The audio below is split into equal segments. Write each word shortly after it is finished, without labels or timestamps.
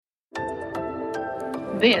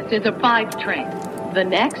This is a 5 train. The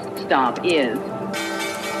next stop is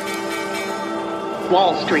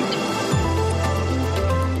Wall Street.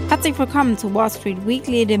 Herzlich willkommen zu Wall Street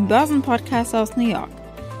Weekly, dem Börsenpodcast aus New York.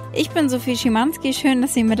 Ich bin Sophie Schimanski, schön,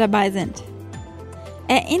 dass Sie mit dabei sind.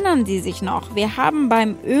 Erinnern Sie sich noch, wir haben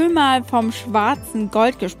beim Öl mal vom schwarzen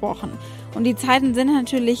Gold gesprochen und die Zeiten sind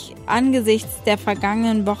natürlich angesichts der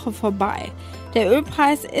vergangenen Woche vorbei. Der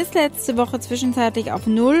Ölpreis ist letzte Woche zwischenzeitlich auf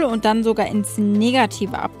 0 und dann sogar ins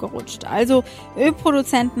Negative abgerutscht. Also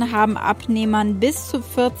Ölproduzenten haben Abnehmern bis zu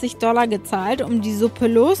 $40 gezahlt, um die Suppe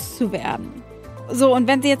loszuwerden. So, und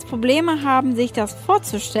wenn Sie jetzt Probleme haben, sich das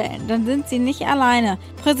vorzustellen, dann sind Sie nicht alleine.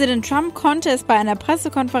 Präsident Trump konnte es bei einer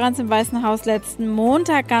Pressekonferenz im Weißen Haus letzten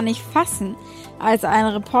Montag gar nicht fassen, als ein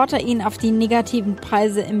Reporter ihn auf die negativen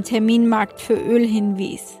Preise im Terminmarkt für Öl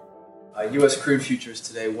hinwies. U.S. crude futures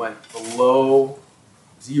today went below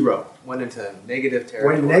zero, went into negative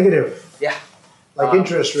territory. Went negative? Yeah. Like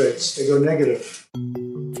interest rates, they go negative.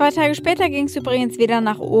 2 Tage später ging es übrigens wieder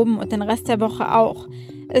nach oben und den Rest der Woche auch.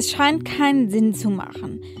 Es scheint keinen Sinn zu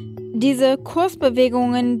machen. Diese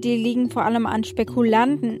Kursbewegungen, die liegen vor allem an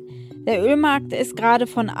Spekulanten. Der Ölmarkt ist gerade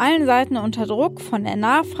von allen Seiten unter Druck, von der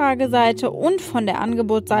Nachfrageseite und von der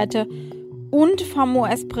Angebotsseite und vom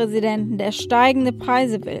US-Präsidenten, der steigende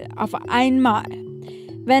Preise will, auf einmal.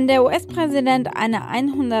 Wenn der US-Präsident eine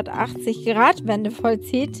 180-Grad-Wende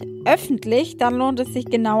vollzieht, öffentlich, dann lohnt es sich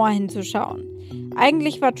genauer hinzuschauen.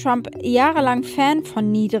 Eigentlich war Trump jahrelang Fan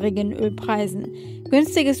von niedrigen Ölpreisen.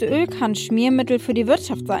 Günstiges Öl kann Schmiermittel für die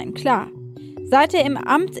Wirtschaft sein, klar. Seit er im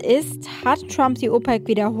Amt ist, hat Trump die OPEC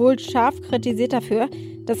wiederholt scharf kritisiert dafür,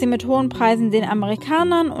 dass sie mit hohen Preisen den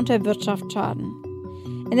Amerikanern und der Wirtschaft schaden.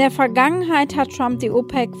 In der Vergangenheit hat Trump die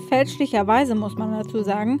OPEC fälschlicherweise, muss man dazu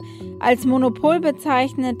sagen, als Monopol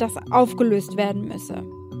bezeichnet, das aufgelöst werden müsse.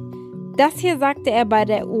 Das hier sagte er bei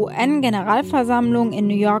der UN-Generalversammlung in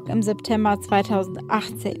New York im September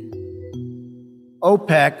 2018.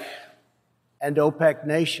 OPEC and OPEC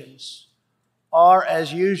nations are,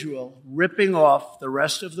 as usual, ripping off the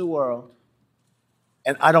rest of the world,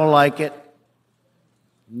 and I don't like it.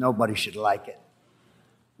 Nobody should like it.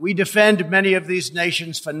 We defend many of these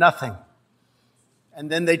nations for nothing, and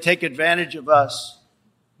then they take advantage of us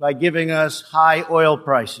by giving us high oil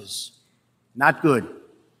prices. Not good.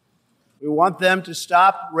 We want them to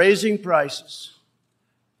stop raising prices.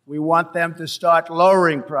 We want them to start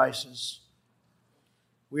lowering prices.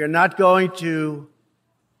 We are not going to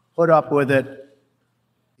put up with it,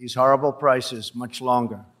 these horrible prices, much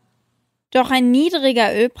longer. Doch ein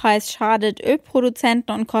niedriger Ölpreis schadet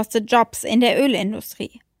Ölproduzenten und kostet Jobs in der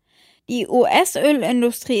Ölindustrie. Die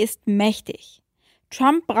US-Ölindustrie ist mächtig.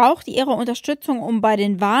 Trump braucht ihre Unterstützung, um bei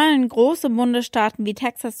den Wahlen große Bundesstaaten wie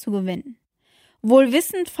Texas zu gewinnen. Wohl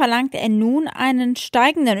wissend verlangt er nun einen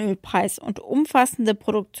steigenden Ölpreis und umfassende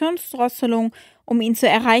Produktionsdrosselung, um ihn zu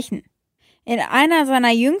erreichen. In einer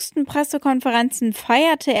seiner jüngsten Pressekonferenzen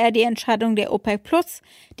feierte er die Entscheidung der OPEC Plus,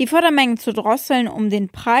 die Fördermengen zu drosseln, um den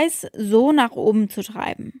Preis so nach oben zu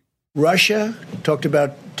treiben. Russia talked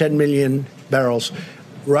about 10 million barrels.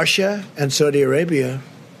 Russia and Saudi Arabia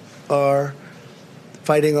are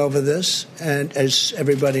fighting over this, and as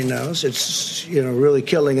everybody knows, it's really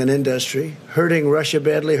killing an industry, hurting Russia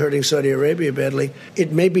badly, hurting Saudi Arabia badly.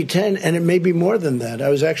 It may be 10, and it may be more than that.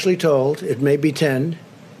 I was actually told it may be 10,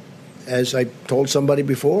 as I told somebody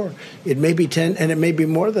before. It may be 10, and it may be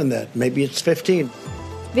more than that. Maybe it's 15.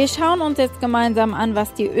 Wir schauen uns jetzt gemeinsam an,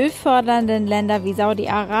 was die ölfördernden Länder wie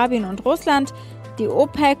Saudi-Arabien und Russland, die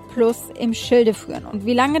OPEC Plus, im Schilde führen und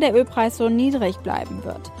wie lange der Ölpreis so niedrig bleiben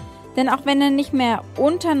wird. Denn auch wenn er nicht mehr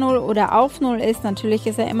unter 0 oder auf 0 ist, natürlich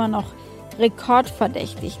ist er immer noch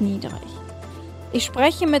rekordverdächtig niedrig. Ich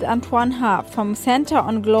spreche mit Antoine Ha vom Center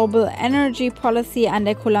on Global Energy Policy an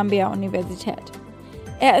der Columbia-Universität.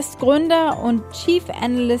 Er ist Gründer und Chief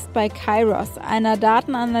Analyst bei Kairos, einer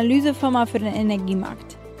Datenanalysefirma für den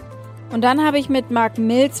Energiemarkt. Und dann habe ich mit Mark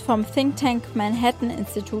Mills vom Think Tank Manhattan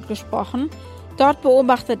Institute gesprochen. Dort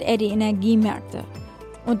beobachtet er die Energiemärkte.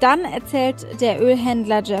 Und dann erzählt der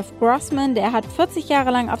Ölhändler Jeff Grossman, der hat 40 Jahre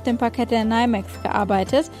lang auf dem Parkett der NYMEX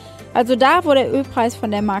gearbeitet, also da, wo der Ölpreis von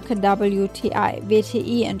der Marke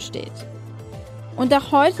WTI entsteht. Und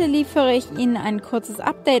auch heute liefere ich Ihnen ein kurzes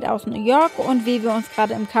Update aus New York und wie wir uns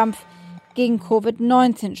gerade im Kampf gegen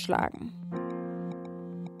Covid-19 schlagen.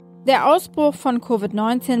 Der Ausbruch von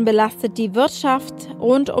Covid-19 belastet die Wirtschaft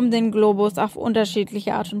rund um den Globus auf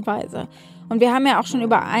unterschiedliche Art und Weise. Und wir haben ja auch schon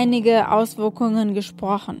über einige Auswirkungen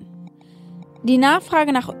gesprochen. Die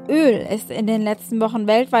Nachfrage nach Öl ist in den letzten Wochen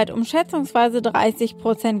weltweit um schätzungsweise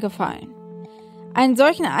 30% gefallen. Einen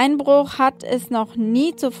solchen Einbruch hat es noch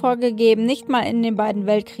nie zuvor gegeben, nicht mal in den beiden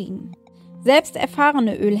Weltkriegen. Selbst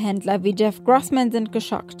erfahrene Ölhändler wie Jeff Grossman sind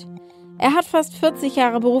geschockt. Er hat fast 40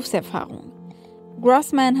 Jahre Berufserfahrung.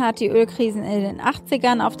 Grossman hat die Ölkrisen in den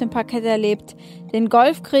 80ern auf dem Parkett erlebt, den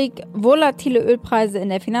Golfkrieg, volatile Ölpreise in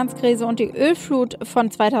der Finanzkrise und die Ölflut von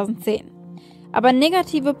 2010. Aber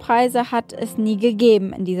negative Preise hat es nie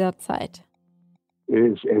gegeben in dieser Zeit. It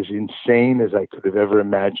is as insane as I could have ever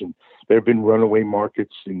imagined. There have been runaway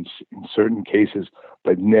markets in certain cases,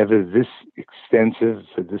 but never this extensive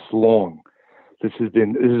for this long. This is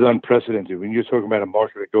unprecedented. When you're talking about a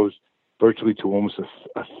market that goes virtually to almost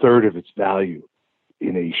a third of its value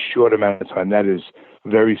in a short amount of time, that is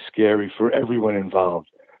very scary for everyone involved,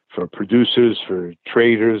 for producers, for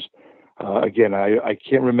traders. Again, I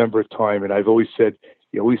can't remember a time, and I've always said,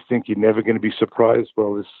 you always think you're never going to be surprised.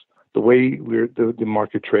 Well, the way the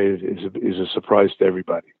market traded is a surprise to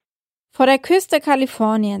everybody. Vor der Küste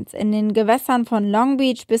Kaliforniens, in den Gewässern von Long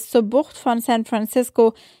Beach bis zur Bucht von San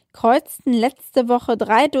Francisco, kreuzten letzte Woche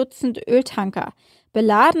 3 Dutzend Öltanker,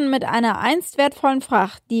 beladen mit einer einst wertvollen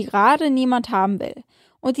Fracht, die gerade niemand haben will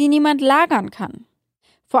und die niemand lagern kann.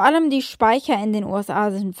 Vor allem die Speicher in den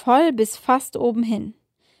USA sind voll bis fast oben hin.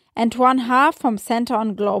 Antoine Haar vom Center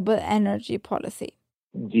on Global Energy Policy.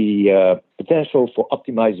 The potential for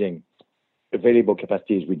optimizing available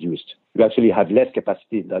capacity is reduced. You actually have less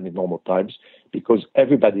capacity than in normal times because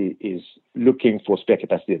everybody is looking for spare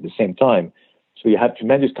capacity at the same time. So you have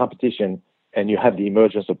tremendous competition and you have the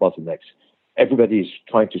emergence of bottlenecks. Everybody is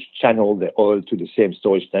trying to channel the oil to the same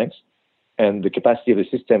storage tanks, and the capacity of the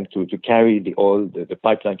system to carry the oil, the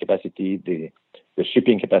pipeline capacity, the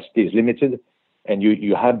shipping capacity is limited, and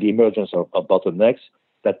you have the emergence of bottlenecks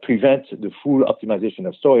that prevent the full optimization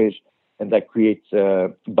of storage, and that creates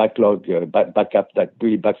backlog, backup that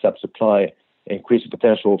really backs up supply and creates the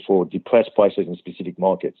potential for depressed prices in specific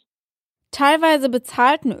markets. Teilweise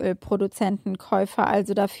bezahlten Ölproduzenten Käufer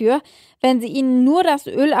also dafür, wenn sie ihnen nur das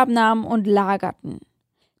Öl abnahmen und lagerten.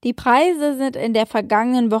 Die Preise sind in der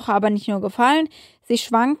vergangenen Woche aber nicht nur gefallen, sie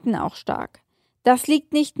schwankten auch stark. Das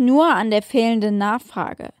liegt nicht nur an der fehlenden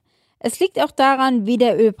Nachfrage. Es liegt auch daran, wie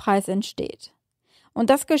der Ölpreis entsteht. Und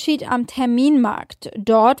das geschieht am Terminmarkt,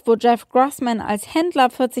 dort, wo Jeff Grossman als Händler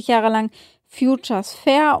 40 Jahre lang Futures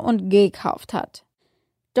fair und gekauft hat.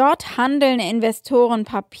 Dort handeln Investoren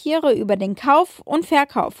Papiere über den Kauf und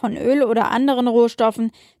Verkauf von Öl oder anderen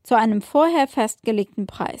Rohstoffen zu einem vorher festgelegten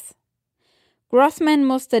Preis. Grossman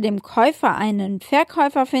musste dem Käufer einen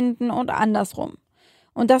Verkäufer finden und andersrum.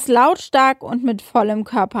 Und das lautstark und mit vollem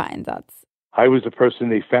Körpereinsatz. I was the person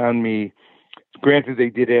they found me. Granted, they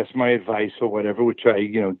did ask my advice or whatever, which I,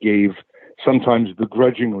 gave sometimes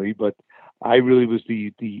begrudgingly, but I really was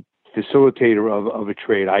the facilitator of a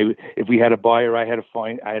trade. If we had a buyer, I had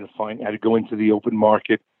to go into the open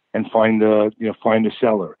market and find a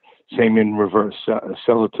seller. Same in reverse, a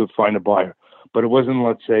seller to find a buyer. But it wasn't,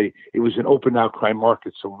 let's say, it was an open outcry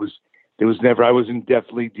market. So I wasn't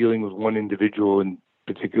definitely dealing with one individual in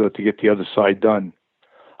particular to get the other side done.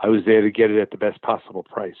 I was there to get it at the best possible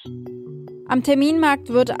price. Am Terminmarkt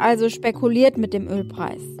wird also spekuliert mit dem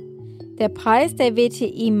Ölpreis. Der Preis der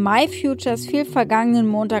WTI Mai Futures fiel vergangenen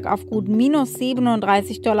Montag auf gut minus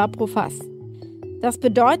 $37 pro Fass. Das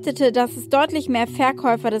bedeutete, dass es deutlich mehr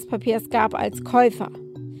Verkäufer des Papiers gab als Käufer.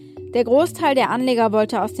 Der Großteil der Anleger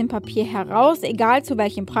wollte aus dem Papier heraus, egal zu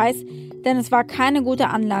welchem Preis, denn es war keine gute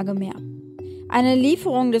Anlage mehr. Eine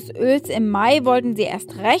Lieferung des Öls im Mai wollten sie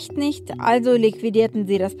erst recht nicht, also liquidierten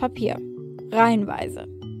sie das Papier. Reihenweise.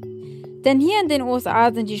 Denn hier in den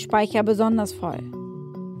USA sind die Speicher besonders voll.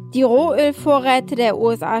 Die Rohölvorräte der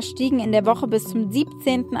USA stiegen in der Woche bis zum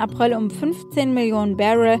 17. April um 15 Millionen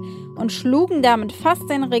Barrel und schlugen damit fast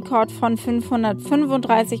den Rekord von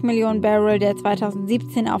 535 Millionen Barrel, der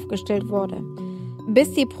 2017 aufgestellt wurde.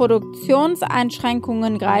 Bis die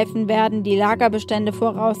Produktionseinschränkungen greifen, werden die Lagerbestände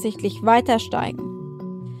voraussichtlich weiter steigen.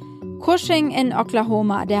 Cushing in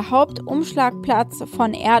Oklahoma, der Hauptumschlagplatz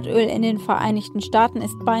von Erdöl in den Vereinigten Staaten,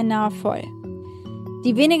 ist beinahe voll.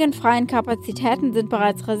 Die wenigen freien Kapazitäten sind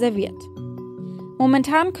bereits reserviert.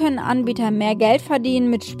 Momentan können Anbieter mehr Geld verdienen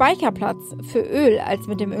mit Speicherplatz für Öl als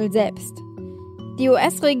mit dem Öl selbst. Die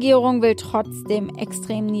US-Regierung will trotzdem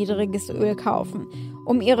extrem niedriges Öl kaufen,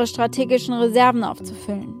 um ihre strategischen Reserven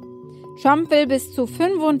aufzufüllen. Trump will bis zu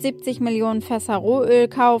 75 Millionen Fässer Rohöl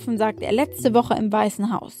kaufen, sagt er letzte Woche im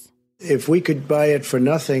Weißen Haus. If we could buy it for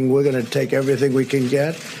nothing, we're going to take everything we can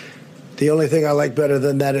get. The only thing I like better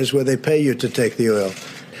than that is where they pay you to take the oil.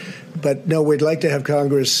 But no, we'd like to have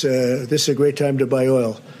Congress, this is a great time to buy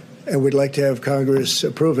oil, and we'd like to have Congress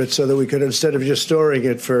approve it so that we could, instead of just storing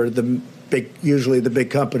it for usually the big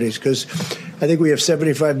companies, because I think we have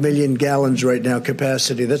 75 million gallons right now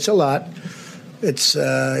capacity. That's a lot.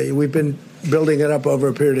 We've been building it up over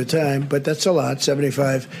a period of time, but that's a lot,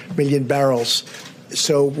 75 million barrels.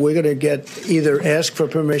 So we're going to get either ask for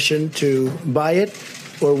permission to buy it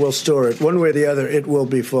or we'll store it. One way or the other, it will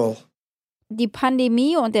be full. Die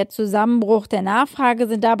Pandemie und der Zusammenbruch der Nachfrage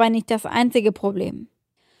sind dabei nicht das einzige Problem.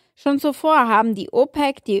 Schon zuvor haben die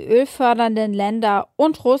OPEC, die ölfördernden Länder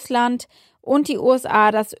und Russland und die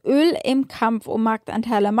USA das Öl im Kampf um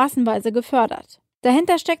Marktanteile massenweise gefördert.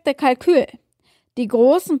 Dahinter steckt der Kalkül. Die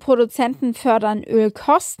großen Produzenten fördern Öl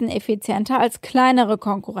kosteneffizienter als kleinere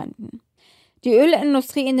Konkurrenten. Die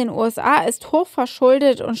Ölindustrie in den USA ist hoch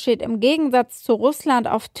verschuldet und steht im Gegensatz zu Russland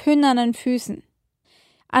auf tönernen Füßen.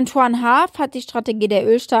 Antoine Haaf hat die Strategie der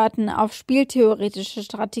Ölstaaten auf spieltheoretische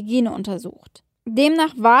Strategien untersucht.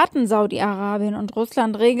 Demnach warten Saudi-Arabien und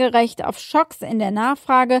Russland regelrecht auf Schocks in der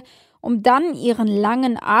Nachfrage, um dann ihren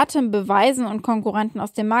langen Atem beweisen und Konkurrenten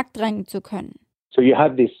aus dem Markt drängen zu können. So you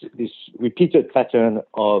have this repeated pattern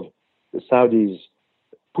of the Saudis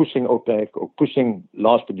pushing OPEC or pushing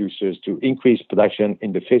large producers to increase production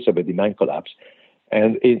in the face of a demand collapse.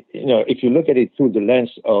 And if you look at it through the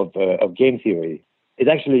lens of game theory, it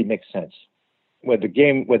actually makes sense. What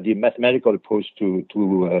the mathematical approach to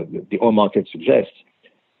the oil market suggests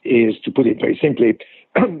is, to put it very simply,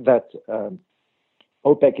 that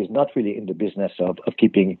OPEC is not really in the business of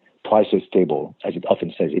keeping prices stable, as it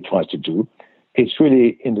often says it tries to do. It's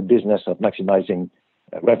really in the business of maximizing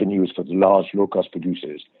revenues for the large, low-cost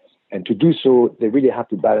producers. And to do so, they really have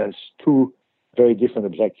to balance two very different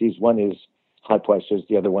objectives. One is high prices,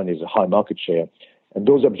 the other one is a high market share. And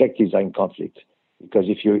those objectives are in conflict. Because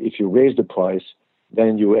if you raise the price,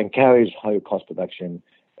 then you encourage higher cost production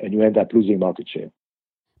and you end up losing market share.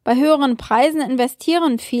 Bei höheren Preisen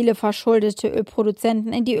investieren viele verschuldete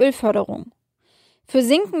Ölproduzenten in die Ölförderung. Für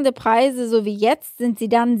sinkende Preise, so wie jetzt, sind sie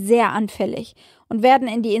dann sehr anfällig und werden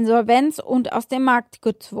in die Insolvenz und aus dem Markt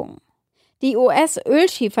gezwungen. Die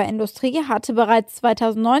US-Ölschieferindustrie hatte bereits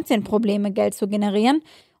 2019 Probleme, Geld zu generieren,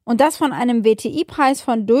 und das von einem WTI-Preis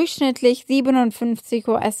von durchschnittlich 57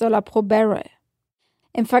 US-Dollar pro Barrel.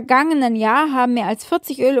 Im vergangenen Jahr haben mehr als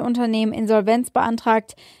 40 Ölunternehmen Insolvenz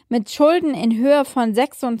beantragt, mit Schulden in Höhe von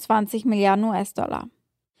 26 Milliarden US-Dollar.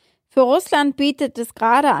 Für Russland bietet es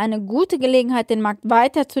gerade eine gute Gelegenheit, den Markt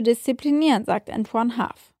weiter zu disziplinieren, sagt Antoine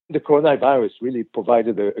Haaf. The coronavirus really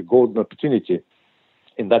provided a golden opportunity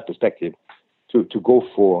in that perspective to go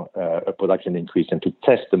for a production increase and to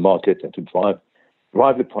test the market and to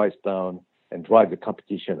drive the price down and drive the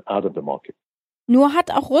competition out of the market. Nur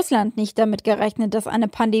hat auch Russland nicht damit gerechnet, dass eine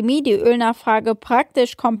Pandemie die Ölnachfrage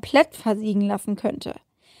praktisch komplett versiegen lassen könnte.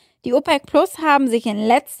 Die OPEC Plus haben sich in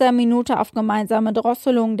letzter Minute auf gemeinsame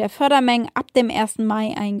Drosselung der Fördermengen ab dem 1.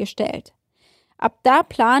 Mai eingestellt. Ab da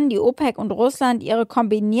planen die OPEC und Russland ihre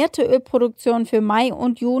kombinierte Ölproduktion für Mai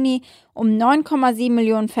und Juni um 9,7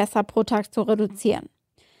 Millionen Fässer pro Tag zu reduzieren.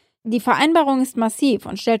 Die Vereinbarung ist massiv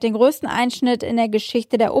und stellt den größten Einschnitt in der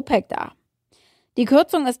Geschichte der OPEC dar. Die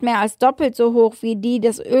Kürzung ist mehr als doppelt so hoch wie die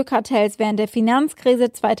des Ölkartells während der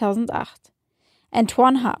Finanzkrise 2008.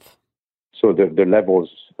 Antoine Haaf. So the levels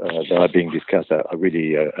that are being discussed are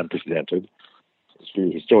really unprecedented. It's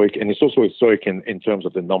really historic, and it's also historic in terms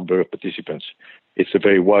of the number of participants. It's a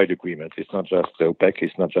very wide agreement. It's not just OPEC,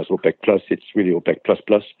 it's not just OPEC Plus, it's really OPEC Plus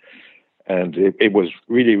Plus. And it was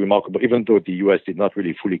really remarkable, even though the US did not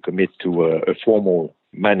really fully commit to a formal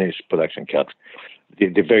managed production cut.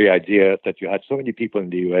 The very idea that you had so many people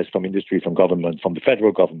in the US, from industry, from government, from the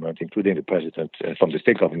federal government, including the president, and from the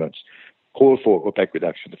state governments, call for OPEC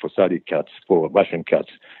reduction, for Saudi cuts, for Russian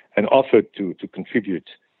cuts, and offered to contribute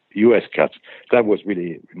US cuts. That was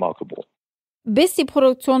really remarkable. Bis die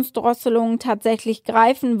Produktionsdrosselungen tatsächlich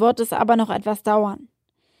greifen, wird es aber noch etwas dauern.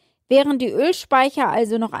 Während die Ölspeicher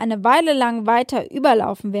also noch eine Weile lang weiter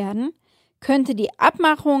überlaufen werden, könnte die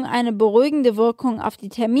Abmachung eine beruhigende Wirkung auf die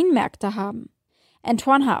Terminmärkte haben.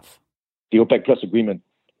 Antoine Haaf. The OPEC Plus agreement,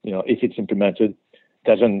 if it's implemented,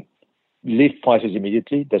 doesn't lift prices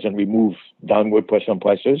immediately, doesn't remove downward pressure on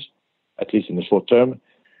prices, at least in the short term.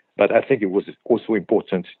 But I think it was also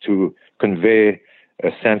important to convey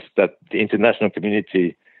a sense that the international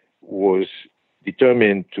community was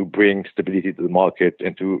determined to bring stability to the market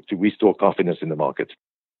and to restore confidence in the market.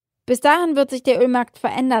 Bis dahin wird sich der Ölmarkt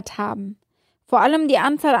verändert haben. Vor allem die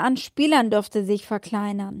Anzahl an Spielern dürfte sich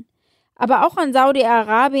verkleinern. Aber auch an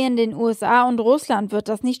Saudi-Arabien, den USA und Russland wird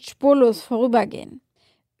das nicht spurlos vorübergehen.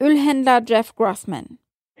 Ölhändler Jeff Grossman.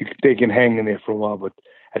 They can hang in there for a while, but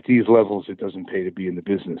at these levels, it doesn't pay to be in the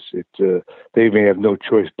business. They may have no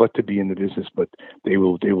choice but to be in the business, but they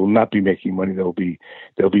will not be making money. They'll be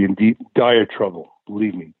in dire trouble.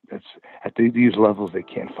 Believe me, at these levels, they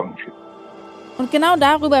can't function. Und genau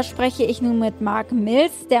darüber spreche ich nun mit Mark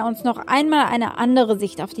Mills, der uns noch einmal eine andere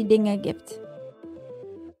Sicht auf die Dinge gibt.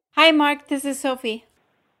 Hi Mark, this is Sophie.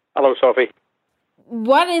 Hello, Sophie.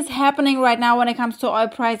 What is happening right now when it comes to oil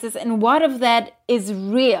prices, and what of that is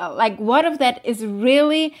real? Like, what of that is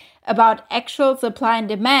really about actual supply and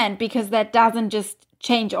demand, because that doesn't just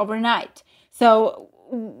change overnight. So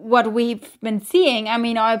what we've been seeing, I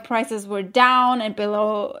mean, oil prices were down and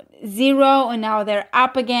below zero, and now they're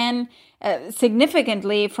up again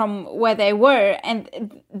significantly from where they were.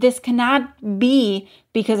 And this cannot be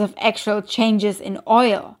because of actual changes in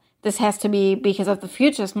oil. This has to be because of the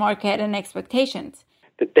futures market and expectations.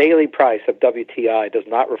 The daily price of WTI does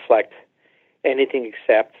not reflect anything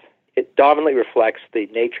except it dominantly reflects the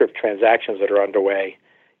nature of transactions that are underway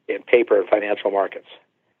in paper and financial markets.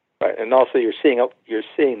 Right. And also you're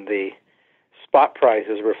seeing the spot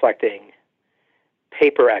prices reflecting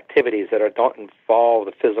paper activities that don't involve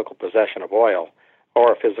the physical possession of oil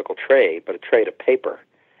or a physical trade, but a trade of paper.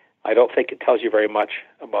 I don't think it tells you very much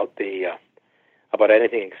about about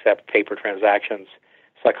anything except paper transactions,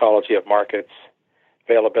 psychology of markets,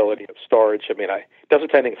 availability of storage. I mean, it doesn't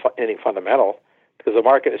tell anything fundamental, because the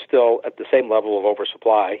market is still at the same level of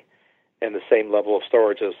oversupply and the same level of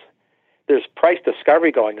storage as there's price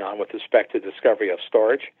discovery going on with respect to discovery of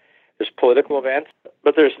storage. There's political events,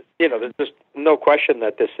 but there's just no question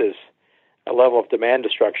that this is a level of demand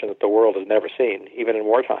destruction that the world has never seen, even in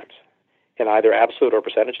war times, in either absolute or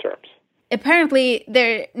percentage terms. Apparently,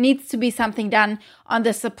 there needs to be something done on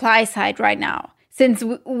the supply side right now, since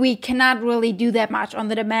we cannot really do that much on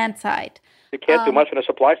the demand side. You can't do much on the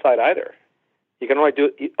supply side either. You can only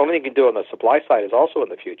thing you can do on the supply side is also in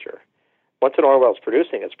the future. Once an oil well is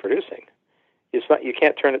producing, it's producing. You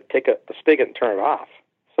can't take a spigot and turn it off.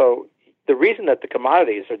 So the reason that the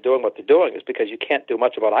commodities are doing what they're doing is because you can't do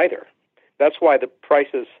much about either. That's why the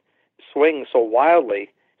prices swing so wildly.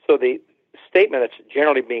 So the statement that's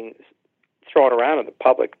generally being thrown around in the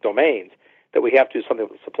public domains that we have to do something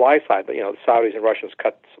with the supply side, but the Saudis and Russians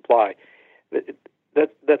cut the supply.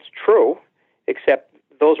 That's true, except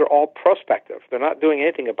those are all prospective. They're not doing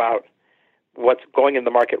anything about what's going in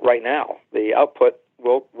the market right now. The output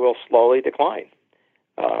will slowly decline.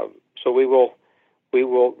 So we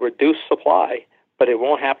will reduce supply, but it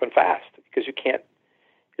won't happen fast, because you can't.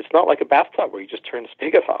 It's not like a bathtub where you just turn the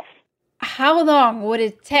spigot off. How long would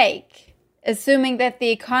it take, assuming that the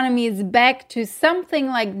economy is back to something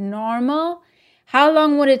like normal? How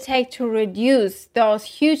long would it take to reduce those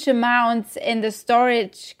huge amounts in the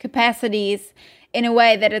storage capacities in a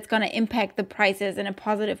way that it's going to impact the prices in a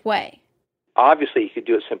positive way? Obviously, you could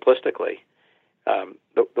do it simplistically.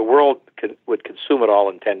 The world would consume it all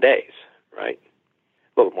in 10 days, right?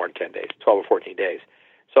 A little more than 10 days, 12 or 14 days.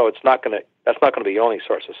 So that's not going to be the only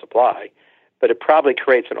source of supply, but it probably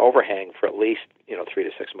creates an overhang for at least 3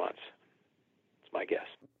 to 6 months. That's my guess.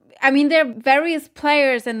 I mean, there are various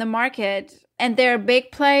players in the market, and there are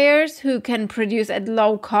big players who can produce at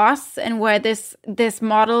low costs, and where this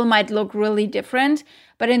model might look really different.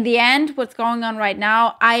 But in the end, what's going on right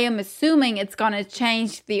now, I am assuming it's going to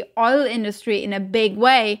change the oil industry in a big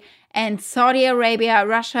way. And Saudi Arabia,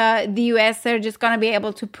 Russia, the US, they're just going to be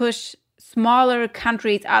able to push smaller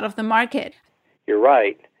countries out of the market. You're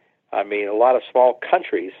right. I mean, a lot of small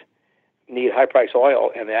countries need high-priced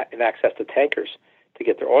oil and access to tankers to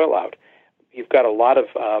get their oil out. You've got a lot of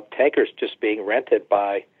tankers just being rented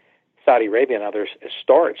by Saudi Arabia and others as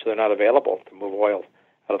storage, so they're not available to move oil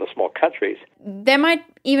out of the small countries. There might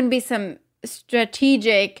even be some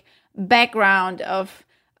strategic background of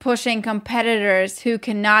pushing competitors who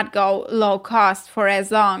cannot go low cost for as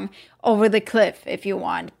long over the cliff, if you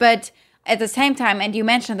want. But at the same time, and you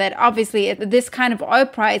mentioned that obviously this kind of oil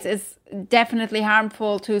price is definitely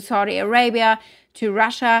harmful to Saudi Arabia, to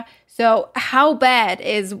Russia. So how bad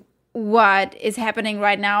is what is happening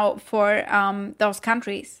right now for those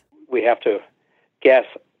countries? We have to guess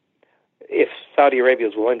if Saudi Arabia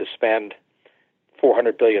is willing to spend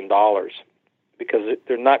 $400 billion, because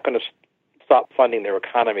they're not going to stop funding their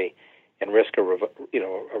economy and risk a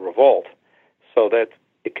revolt, so that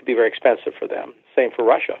it could be very expensive for them. Same for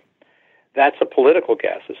Russia. That's a political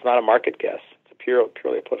guess. It's not a market guess. It's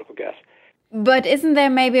purely a political guess. But isn't there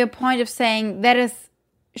maybe a point of saying that is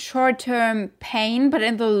short-term pain, but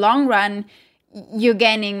in the long run, you're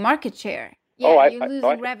gaining market share? Yeah, you're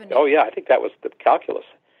losing revenue. I think that was the calculus.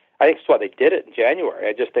 I think that's why they did it in January.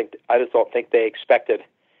 I just don't think they expected.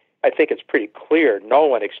 I think it's pretty clear no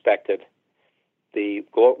one expected the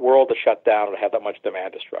world to shut down and have that much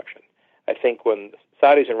demand destruction. I think when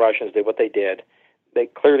Saudis and Russians did what they did, they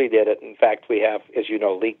clearly did it. In fact, we have, as you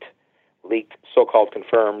know, leaked so-called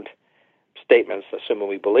confirmed statements, assuming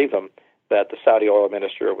we believe them, that the Saudi oil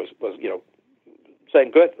minister was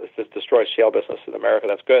saying, good, this destroys shale business in America,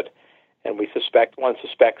 that's good. And one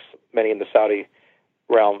suspects many in the Saudi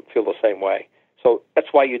realm feel the same way. So that's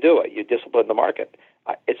why you do it. You discipline the market.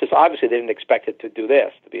 It's just obviously they didn't expect it to do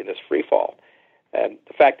this, to be in this free fall. And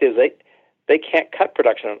the fact is they can't cut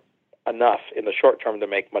production enough in the short term to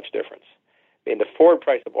make much difference. I mean, the forward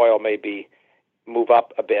price of oil may move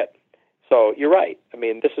up a bit. So you're right. I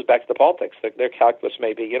mean, this is back to the politics. Their calculus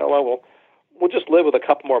may be, we'll just live with a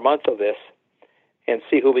couple more months of this and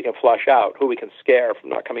see who we can flush out, who we can scare from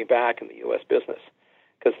not coming back in the U.S. business.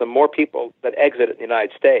 Because the more people that exit the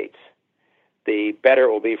United States, the better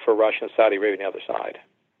it will be for Russia and Saudi Arabia on the other side.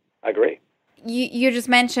 I agree. You just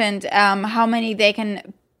mentioned how many they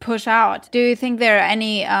can push out. Do you think there are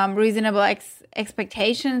any reasonable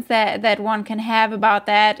expectations that one can have about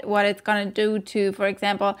that, what it's going to do to, for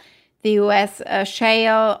example, the U.S.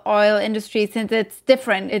 Shale oil industry, since it's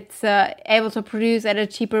different? It's able to produce at a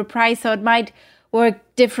cheaper price, so it might work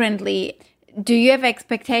differently. Do you have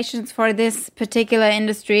expectations for this particular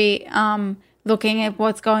industry, looking at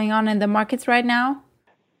what's going on in the markets right now?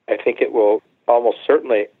 I think it will almost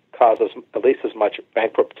certainly cause us at least as much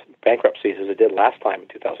bankruptcies as it did last time in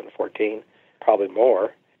 2014, probably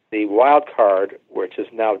more. The wild card, which is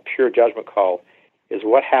now a pure judgment call, is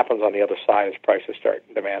what happens on the other side as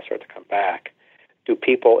demand starts to come back. Do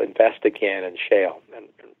people invest again in shale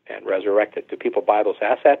and resurrect it? Do people buy those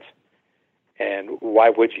assets? And why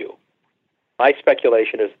would you? My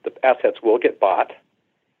speculation is the assets will get bought,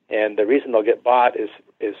 and the reason they'll get bought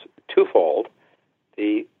is twofold.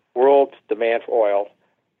 The world's demand for oil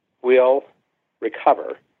will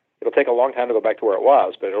recover. It'll take a long time to go back to where it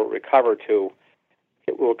was, but it will recover to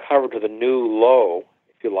the new low,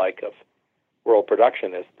 if you like, of world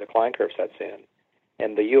production as the decline curve sets in.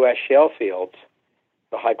 And the U.S. shale fields,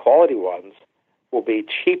 the high-quality ones, will be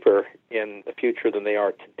cheaper in the future than they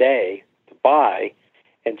are today to buy,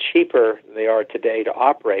 and cheaper than they are today to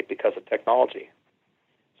operate because of technology.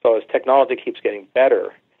 So as technology keeps getting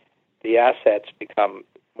better, the assets become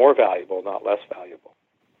more valuable, not less valuable.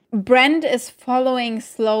 Brent is following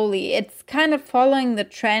slowly. It's kind of following the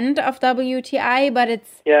trend of WTI, but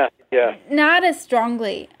it's not as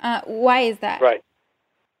strongly. Why is that? Right.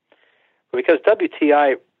 Because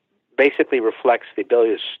WTI basically reflects the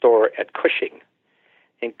ability to store at Cushing,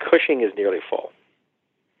 and Cushing is nearly full.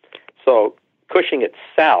 So Cushing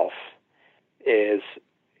itself is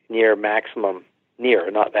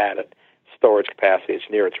not that at storage capacity. It's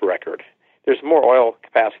near its record. There's more oil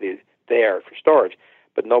capacity there for storage,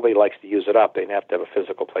 but nobody likes to use it up. They have to have a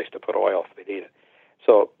physical place to put oil if they need it.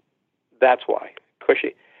 So that's why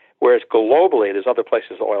Cushing. Whereas globally, there's other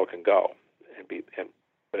places oil can go and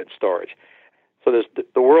put in storage. So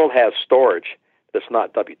the world has storage that's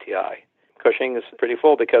not WTI. Cushing is pretty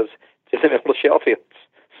full because it's in the middle of shale fields.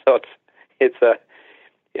 So it's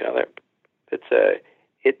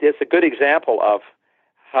a good example of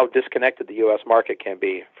how disconnected the U.S. market can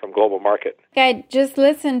be from global market. I just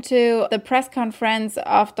listened to the press conference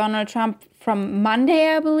of Donald Trump from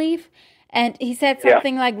Monday, I believe, and he said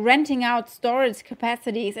something like renting out storage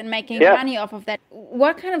capacities and making money off of that.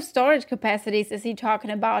 What kind of storage capacities is he talking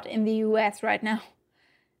about in the U.S. right now?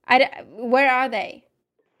 Where are they?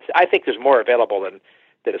 I think there's more available than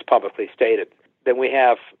is publicly stated. Then we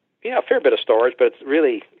have a fair bit of storage, but it's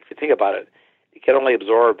really, if you think about it, it can only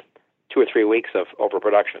absorb 2 or 3 weeks of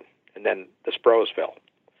overproduction, and then the Sproes fill.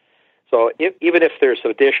 So even if there's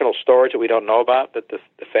some additional storage that we don't know about that the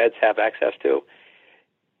feds have access to,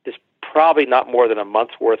 there's probably not more than a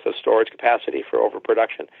month's worth of storage capacity for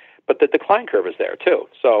overproduction. But the decline curve is there too.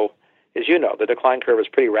 So as you know, the decline curve is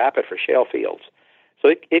pretty rapid for shale fields.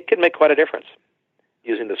 So it can make quite a difference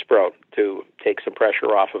using the Spro to take some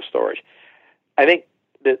pressure off of storage. I think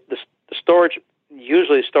the storage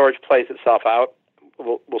plays itself out.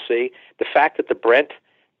 We'll see. The fact that the Brent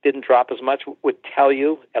didn't drop as much would tell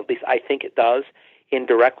you, at least I think it does,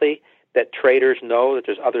 indirectly, that traders know that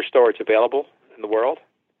there's other storage available in the world.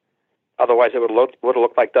 Otherwise, it would have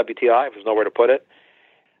looked like WTI if there's nowhere to put it.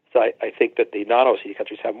 So I think that the non-OECD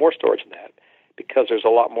countries have more storage than that because there's a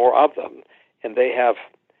lot more of them, and they have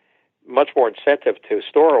much more incentive to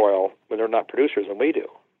store oil when they're not producers than we do,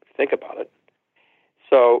 if you think about it.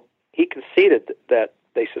 So he conceded that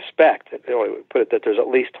they suspect, put it, that there's at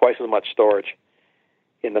least twice as much storage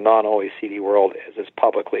in the non-OECD world as is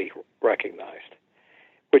publicly recognized,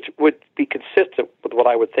 which would be consistent with what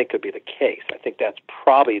I would think would be the case. I think that's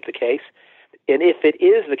probably the case. And if it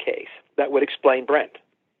is the case, that would explain Brent.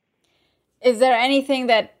 Is there anything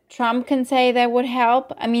that Trump can say that would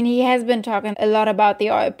help? I mean, he has been talking a lot about the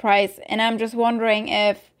oil price, and I'm just wondering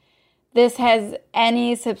if this has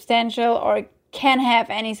any substantial or can have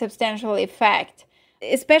any substantial effect.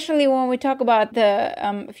 Especially when we talk about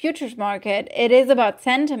the futures market, it is about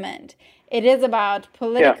sentiment. It is about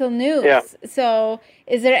political news. Yeah. So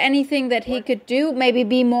is there anything that he could do? Maybe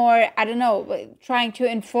be more, I don't know, trying to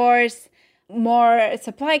enforce more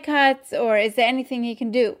supply cuts, or is there anything he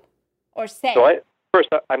can do or say? So first,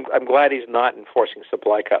 I'm glad he's not enforcing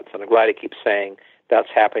supply cuts, and I'm glad he keeps saying that's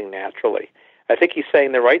happening naturally. I think he's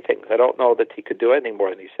saying the right things. I don't know that he could do anything more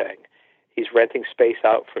than he's saying. He's renting space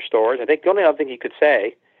out for stores. I think the only other thing he could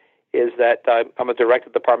say is that I'm a director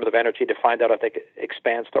of the Department of Energy to find out if they could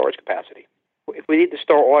expand storage capacity. If we need to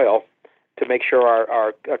store oil to make sure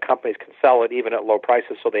our companies can sell it even at low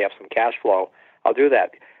prices so they have some cash flow, I'll do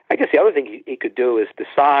that. I guess the other thing he could do is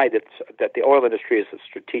decide that the oil industry is a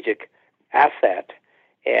strategic asset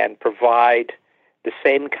and provide the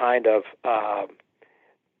same kind of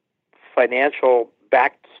financial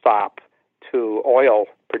backstop to oil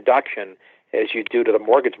production as you do to the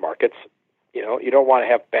mortgage markets. You know, you don't want to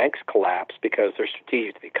have banks collapse because they're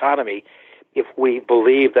strategic to the economy. If we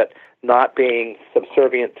believe that not being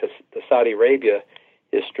subservient to Saudi Arabia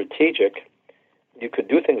is strategic, you could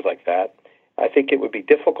do things like that. I think it would be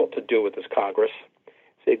difficult to do with this Congress.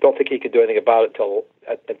 So I don't think he could do anything about it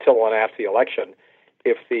until and after the election.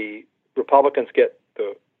 If the Republicans get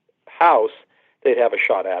the House, they'd have a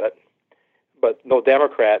shot at it. But no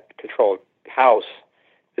Democrat-controlled House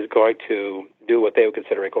is going to do what they would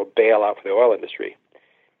consider a bailout for the oil industry.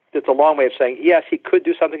 It's a long way of saying, yes, he could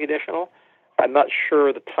do something additional. I'm not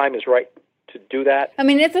sure the time is right to do that. I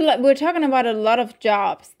mean, it's a lot. We're talking about a lot of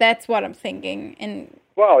jobs. That's what I'm thinking.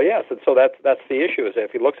 Well, yes, and so that's the issue, is that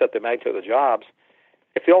if he looks at the magnitude of the jobs,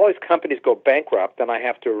 if all these companies go bankrupt, then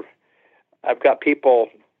I've got people,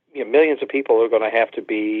 millions of people who are going to have to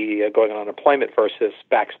be going on unemployment versus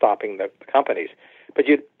backstopping the companies. But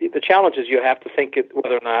the challenge is you have to think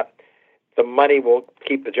whether or not the money will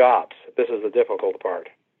keep the jobs. This is the difficult part.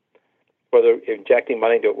 Whether injecting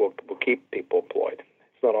money into it will keep people employed.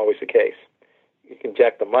 It's not always the case. You can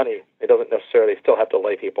inject the money. It doesn't necessarily still have to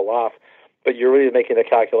lay people off, but you're really making the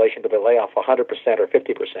calculation to be lay off 100% or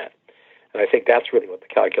 50%. And I think that's really what the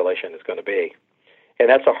calculation is going to be. And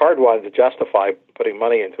that's a hard one to justify, putting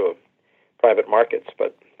money into private markets,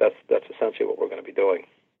 but that's essentially what we're going to be doing.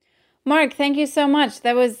 Mark, thank you so much.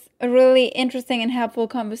 That was a really interesting and helpful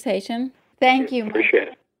conversation. Thank you. Appreciate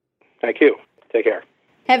it. Thank you. Take care.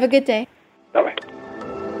 Have a good day. Bye-bye.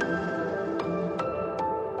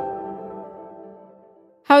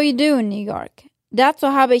 How you doing, New York? Dazu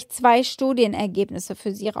habe ich 2 Studienergebnisse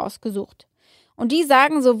für Sie rausgesucht. Und die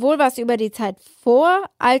sagen sowohl was über die Zeit vor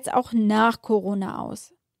als auch nach Corona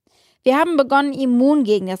aus. Wir haben begonnen, immun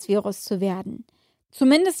gegen das Virus zu werden.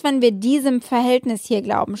 Zumindest wenn wir diesem Verhältnis hier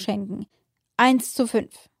Glauben schenken. 1:5.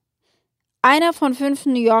 Einer von 5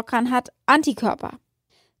 New Yorkern hat Antikörper.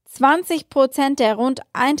 20% der rund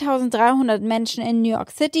 1300 Menschen in New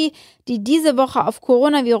York City, die diese Woche auf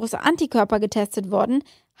Coronavirus-Antikörper getestet wurden,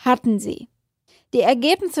 hatten sie. Die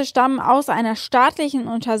Ergebnisse stammen aus einer staatlichen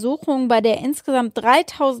Untersuchung, bei der insgesamt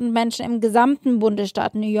 3000 Menschen im gesamten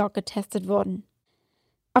Bundesstaat New York getestet wurden.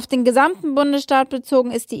 Auf den gesamten Bundesstaat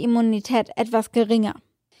bezogen ist die Immunität etwas geringer.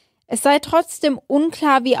 Es sei trotzdem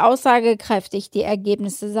unklar, wie aussagekräftig die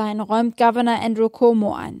Ergebnisse seien, räumt Governor Andrew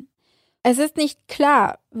Cuomo ein. Es ist nicht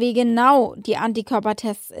klar, wie genau die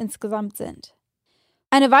Antikörpertests insgesamt sind.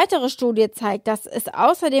 Eine weitere Studie zeigt, dass es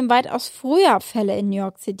außerdem weitaus früher Fälle in New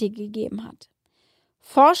York City gegeben hat.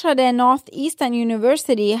 Forscher der Northeastern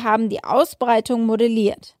University haben die Ausbreitung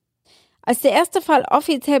modelliert. Als der erste Fall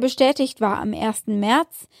offiziell bestätigt war am 1.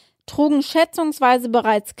 März, trugen schätzungsweise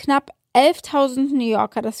bereits knapp 11.000 New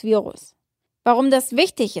Yorker das Virus. Warum das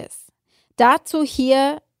wichtig ist? Dazu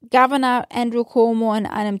hier Governor Andrew Cuomo in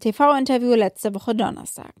einem TV-Interview letzte Woche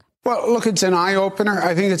Donnerstag. Well, look, it's an eye-opener.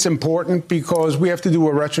 I think it's important because we have to do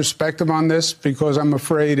a retrospective on this because I'm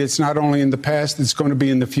afraid it's not only in the past, it's going to be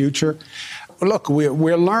in the future. Look,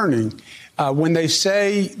 we're learning. When they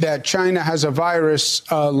say that China has a virus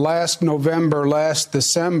last November, last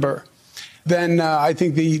December, then I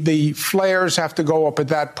think the flares have to go up at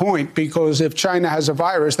that point, because if China has a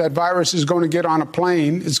virus, that virus is going to get on a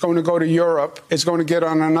plane, it's going to go to Europe, it's going to get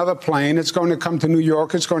on another plane, it's going to come to New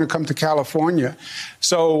York, it's going to come to California.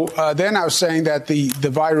 So they're now saying that the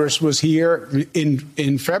virus was here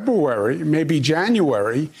in February, maybe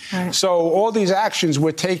January. Right. So all these actions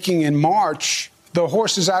we're taking in March, the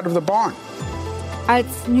horse is out of the barn.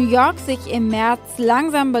 Als New York sich im März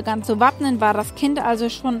langsam begann zu wappnen, war das Kind also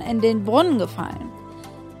schon in den Brunnen gefallen.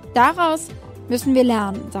 Daraus müssen wir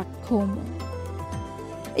lernen, sagt Cuomo.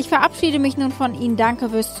 Ich verabschiede mich nun von Ihnen. Danke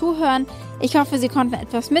fürs Zuhören. Ich hoffe, Sie konnten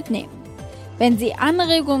etwas mitnehmen. Wenn Sie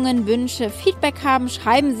Anregungen, Wünsche, Feedback haben,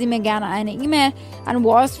 schreiben Sie mir gerne eine E-Mail an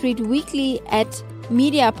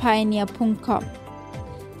wallstreetweekly@mediapioneer.com.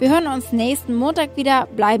 Wir hören uns nächsten Montag wieder.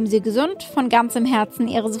 Bleiben Sie gesund. Von ganzem Herzen,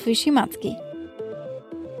 Ihre Sophie Schimanski.